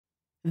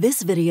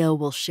This video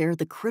will share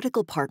the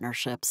critical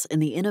partnerships in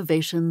the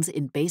innovations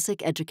in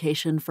basic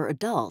education for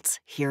adults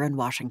here in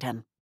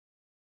Washington.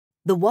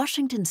 The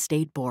Washington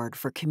State Board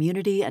for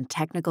Community and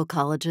Technical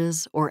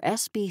Colleges, or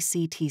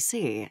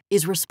SBCTC,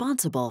 is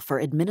responsible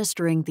for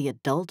administering the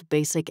adult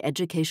basic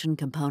education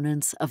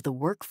components of the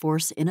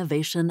Workforce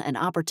Innovation and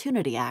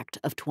Opportunity Act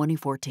of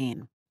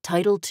 2014,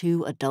 Title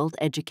II Adult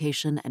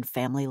Education and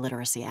Family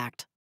Literacy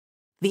Act.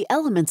 The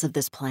elements of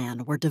this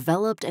plan were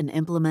developed and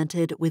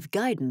implemented with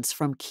guidance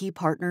from key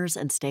partners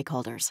and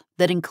stakeholders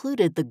that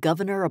included the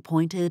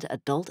Governor-appointed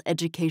Adult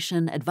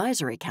Education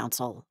Advisory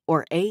Council,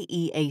 or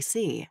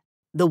AEAC,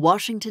 the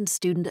Washington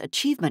Student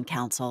Achievement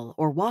Council,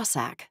 or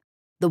WASAC,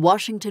 the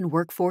Washington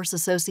Workforce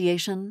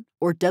Association,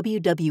 or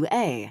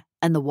WWA,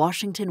 and the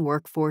Washington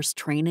Workforce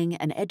Training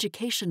and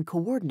Education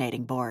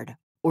Coordinating Board,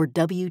 or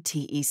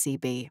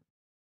WTECB.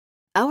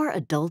 Our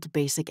adult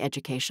basic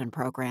education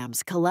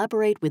programs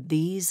collaborate with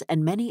these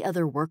and many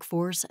other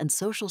workforce and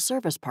social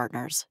service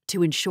partners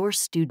to ensure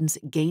students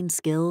gain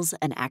skills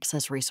and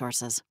access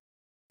resources.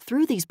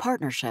 Through these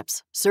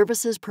partnerships,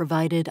 services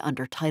provided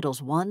under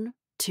Titles I,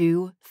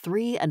 II,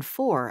 III, and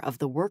IV of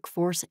the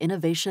Workforce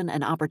Innovation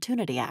and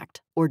Opportunity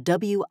Act, or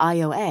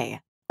WIOA,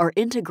 are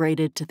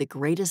integrated to the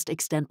greatest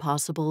extent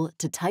possible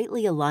to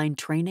tightly align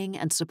training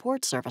and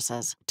support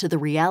services to the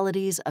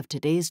realities of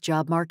today's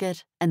job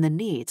market and the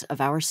needs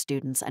of our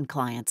students and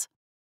clients.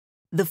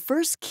 The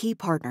first key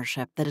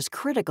partnership that is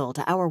critical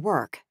to our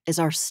work is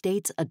our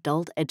state's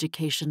Adult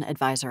Education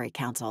Advisory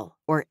Council,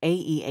 or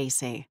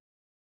AEAC.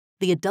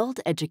 The Adult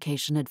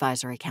Education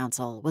Advisory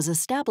Council was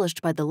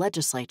established by the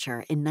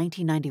legislature in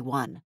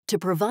 1991 to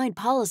provide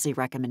policy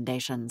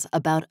recommendations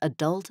about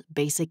adult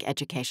basic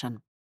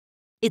education.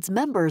 Its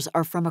members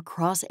are from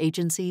across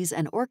agencies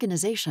and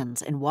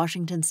organizations in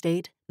Washington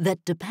state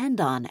that depend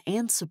on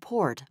and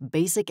support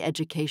basic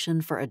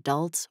education for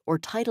adults or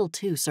Title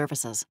II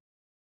services.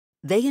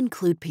 They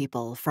include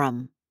people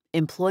from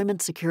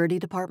Employment Security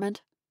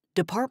Department,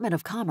 Department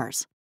of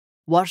Commerce,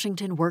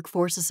 Washington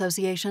Workforce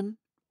Association,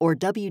 or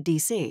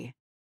WDC,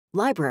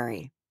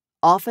 Library,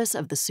 Office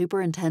of the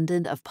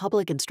Superintendent of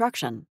Public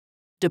Instruction,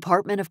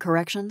 Department of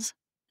Corrections,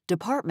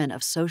 Department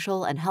of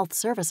Social and Health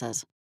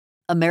Services,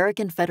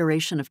 American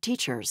Federation of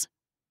Teachers,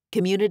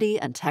 Community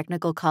and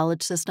Technical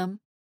College System,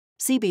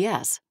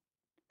 CBS,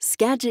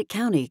 Skagit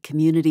County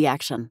Community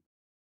Action,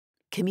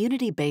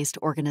 Community-Based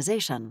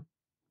Organization,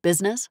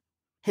 Business,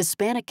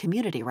 Hispanic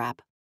Community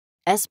Rep,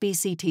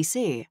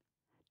 SBCTC,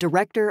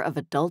 Director of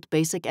Adult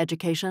Basic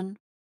Education,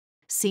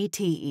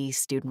 CTE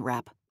Student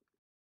Rep.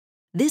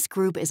 This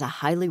group is a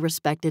highly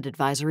respected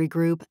advisory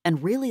group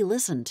and really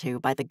listened to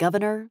by the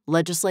governor,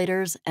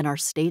 legislators, and our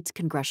state's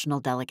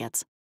congressional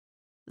delegates.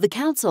 The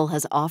Council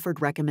has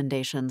offered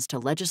recommendations to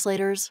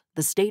legislators,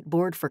 the State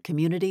Board for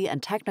Community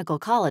and Technical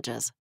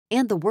Colleges,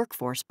 and the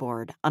Workforce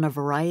Board on a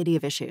variety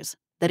of issues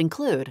that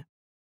include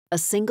a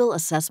single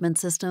assessment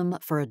system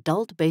for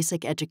adult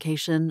basic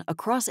education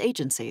across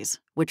agencies,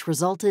 which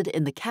resulted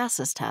in the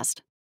CASAS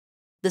test,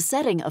 the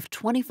setting of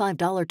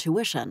 $25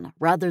 tuition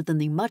rather than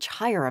the much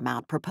higher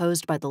amount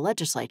proposed by the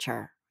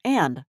legislature,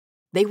 and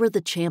they were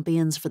the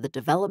champions for the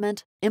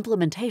development,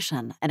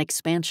 implementation, and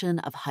expansion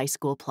of High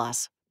School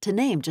Plus, to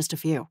name just a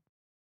few.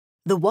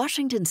 The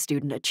Washington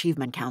Student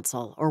Achievement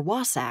Council, or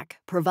WASAC,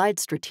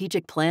 provides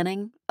strategic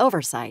planning,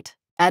 oversight,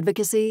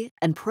 advocacy,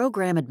 and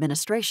program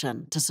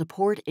administration to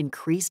support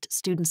increased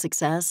student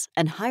success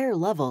and higher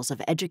levels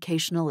of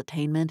educational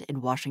attainment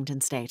in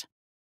Washington state.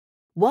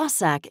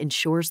 WASAC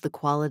ensures the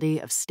quality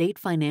of state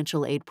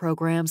financial aid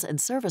programs and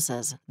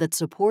services that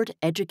support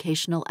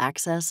educational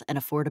access and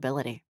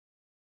affordability.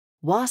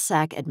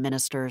 WASAC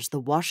administers the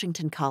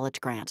Washington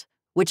College Grant,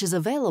 which is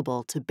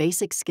available to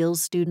basic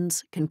skills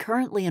students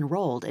concurrently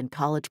enrolled in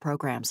college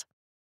programs.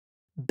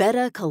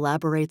 BEdA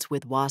collaborates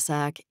with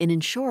WASAC in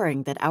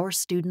ensuring that our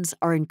students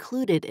are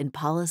included in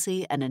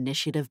policy and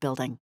initiative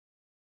building.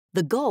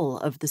 The goal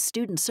of the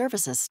student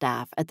services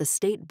staff at the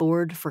State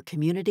Board for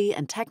Community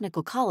and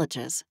Technical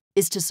Colleges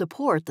is to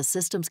support the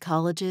system's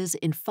colleges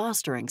in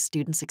fostering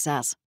student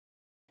success.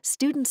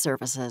 Student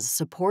Services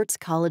supports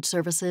college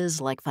services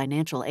like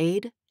financial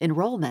aid,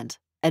 enrollment,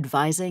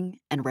 advising,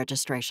 and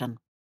registration.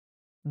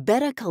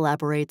 BEdA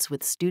collaborates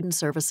with Student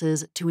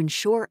Services to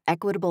ensure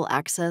equitable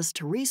access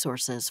to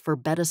resources for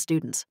BEdA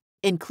students,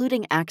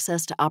 including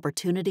access to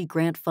opportunity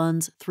grant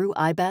funds through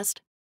iBest,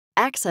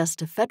 access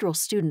to federal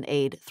student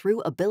aid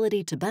through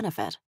Ability to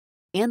Benefit,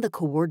 and the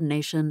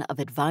coordination of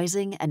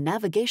advising and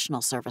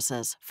navigational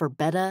services for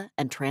BEdA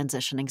and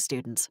transitioning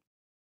students.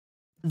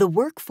 The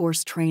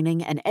Workforce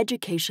Training and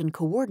Education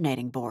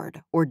Coordinating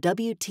Board, or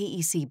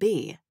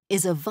WTECB,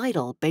 is a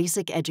vital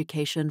basic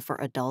education for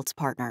adults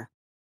partner.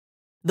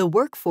 The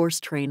Workforce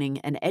Training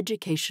and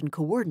Education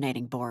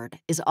Coordinating Board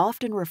is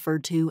often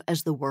referred to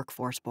as the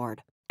Workforce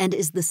Board and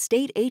is the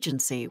state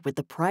agency with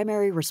the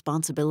primary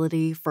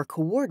responsibility for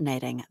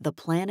coordinating the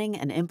planning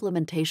and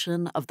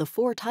implementation of the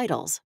 4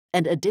 titles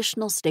and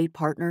additional state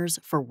partners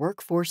for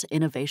Workforce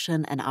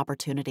Innovation and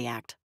Opportunity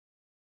Act.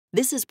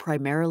 This is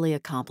primarily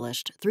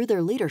accomplished through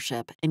their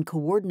leadership in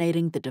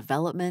coordinating the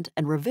development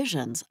and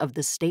revisions of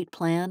the state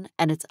plan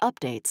and its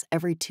updates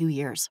every 2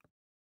 years.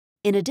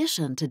 In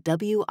addition to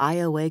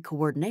WIOA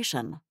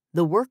coordination,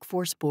 the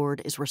Workforce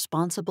Board is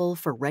responsible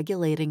for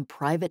regulating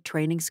private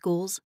training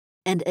schools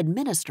and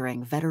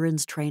administering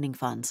veterans' training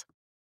funds.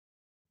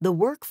 The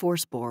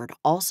Workforce Board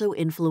also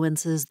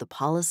influences the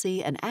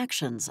policy and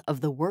actions of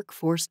the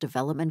Workforce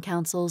Development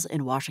Councils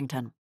in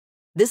Washington.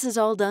 This is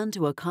all done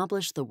to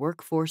accomplish the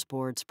Workforce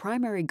Board's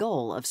primary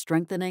goal of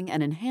strengthening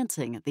and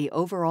enhancing the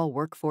overall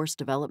workforce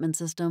development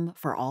system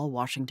for all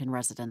Washington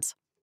residents.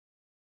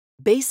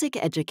 Basic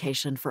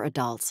Education for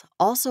Adults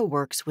also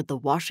works with the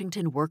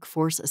Washington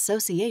Workforce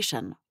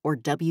Association, or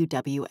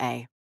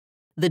WWA.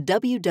 The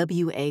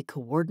WWA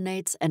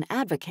coordinates and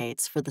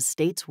advocates for the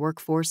state's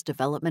Workforce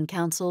Development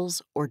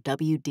Councils, or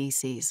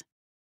WDCs.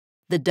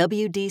 The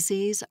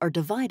WDCs are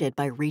divided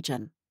by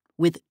region,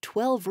 with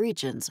 12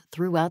 regions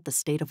throughout the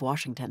state of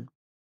Washington.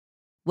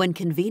 When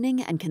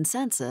convening and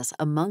consensus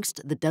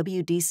amongst the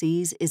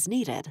WDCs is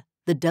needed,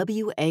 the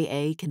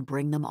WAA can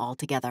bring them all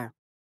together.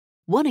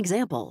 One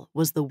example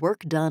was the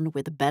work done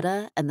with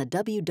BEdA and the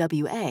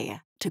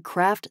WWA to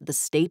craft the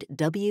state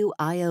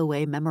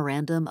WIOA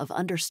Memorandum of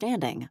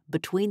Understanding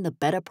between the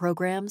BEdA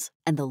programs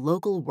and the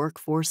local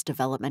Workforce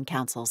Development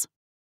Councils.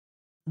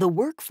 The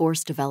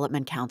Workforce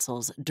Development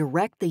Councils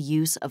direct the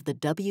use of the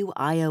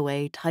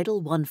WIOA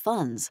Title I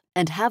funds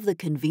and have the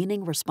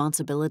convening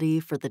responsibility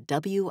for the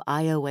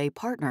WIOA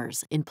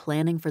partners in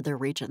planning for their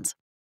regions.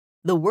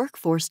 The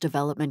Workforce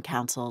Development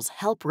Councils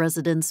help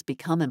residents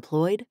become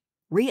employed,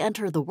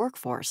 re-enter the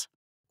workforce,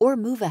 or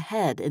move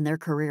ahead in their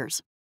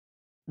careers.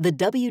 The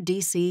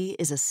WDC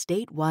is a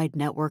statewide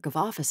network of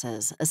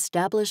offices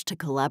established to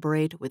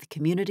collaborate with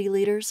community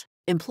leaders,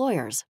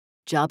 employers,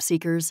 job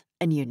seekers,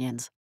 and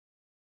unions.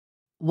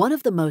 One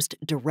of the most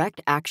direct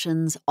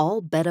actions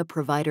all BEdA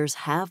providers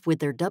have with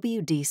their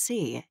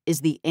WDC is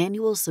the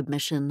annual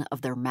submission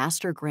of their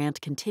master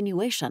grant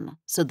continuation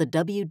so the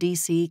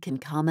WDC can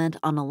comment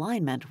on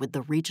alignment with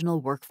the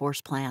regional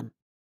workforce plan.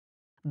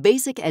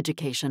 Basic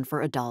Education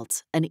for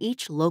Adults and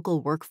each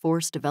local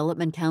Workforce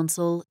Development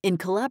Council, in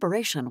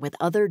collaboration with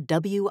other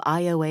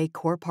WIOA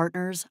core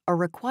partners, are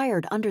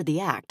required under the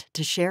Act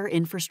to share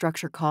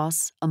infrastructure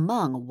costs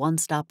among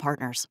one-stop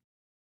partners.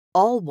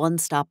 All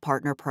one-stop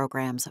partner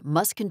programs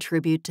must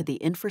contribute to the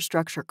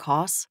infrastructure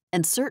costs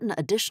and certain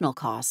additional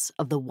costs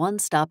of the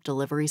one-stop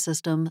delivery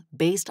system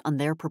based on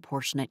their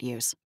proportionate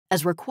use,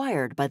 as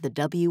required by the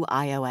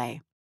WIOA.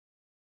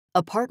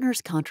 A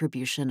partner's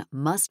contribution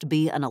must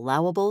be an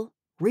allowable,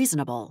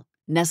 reasonable,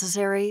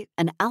 necessary,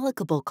 and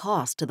allocable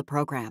cost to the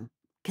program,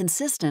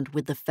 consistent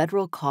with the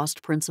federal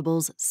cost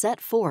principles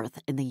set forth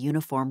in the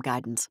Uniform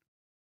Guidance.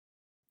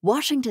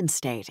 Washington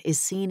State is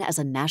seen as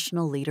a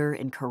national leader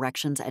in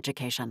corrections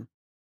education.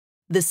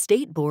 The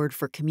State Board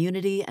for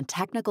Community and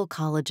Technical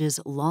Colleges'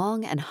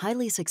 long and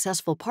highly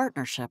successful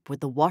partnership with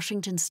the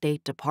Washington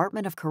State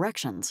Department of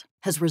Corrections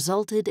has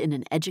resulted in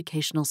an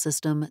educational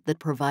system that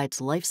provides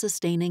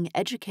life-sustaining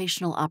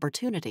educational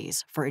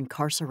opportunities for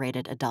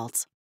incarcerated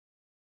adults.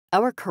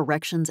 Our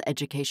corrections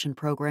education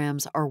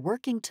programs are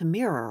working to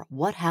mirror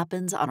what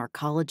happens on our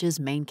college's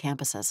main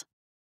campuses.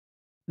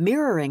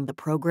 Mirroring the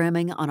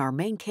programming on our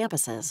main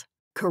campuses,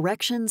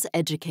 corrections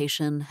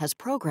education has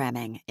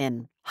programming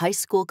in high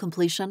school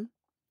completion,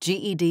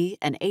 GED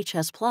and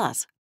HS+,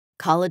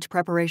 college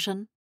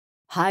preparation,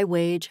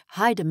 high-wage,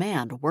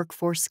 high-demand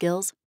workforce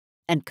skills,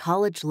 and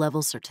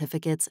college-level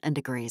certificates and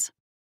degrees.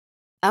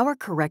 Our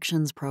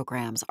corrections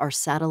programs are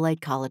satellite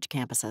college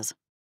campuses.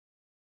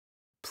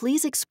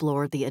 Please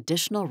explore the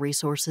additional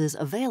resources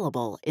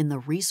available in the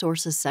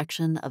Resources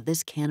section of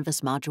this Canvas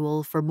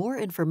module for more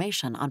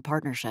information on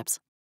partnerships.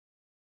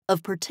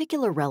 Of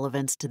particular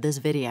relevance to this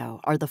video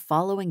are the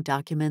following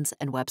documents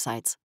and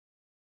websites: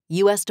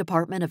 U.S.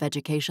 Department of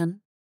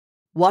Education,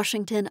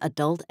 Washington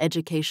Adult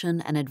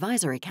Education and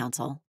Advisory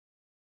Council,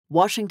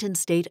 Washington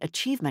State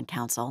Achievement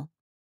Council,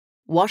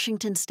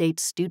 Washington State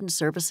Student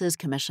Services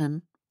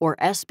Commission, or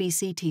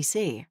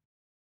SBCTC,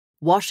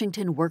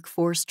 Washington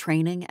Workforce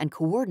Training and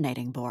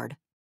Coordinating Board,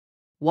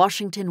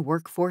 Washington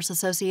Workforce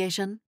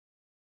Association,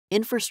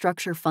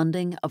 Infrastructure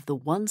Funding of the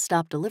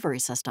One-Stop Delivery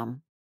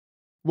System,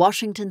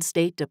 Washington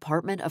State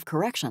Department of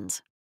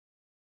Corrections,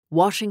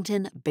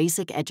 Washington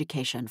Basic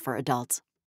Education for Adults.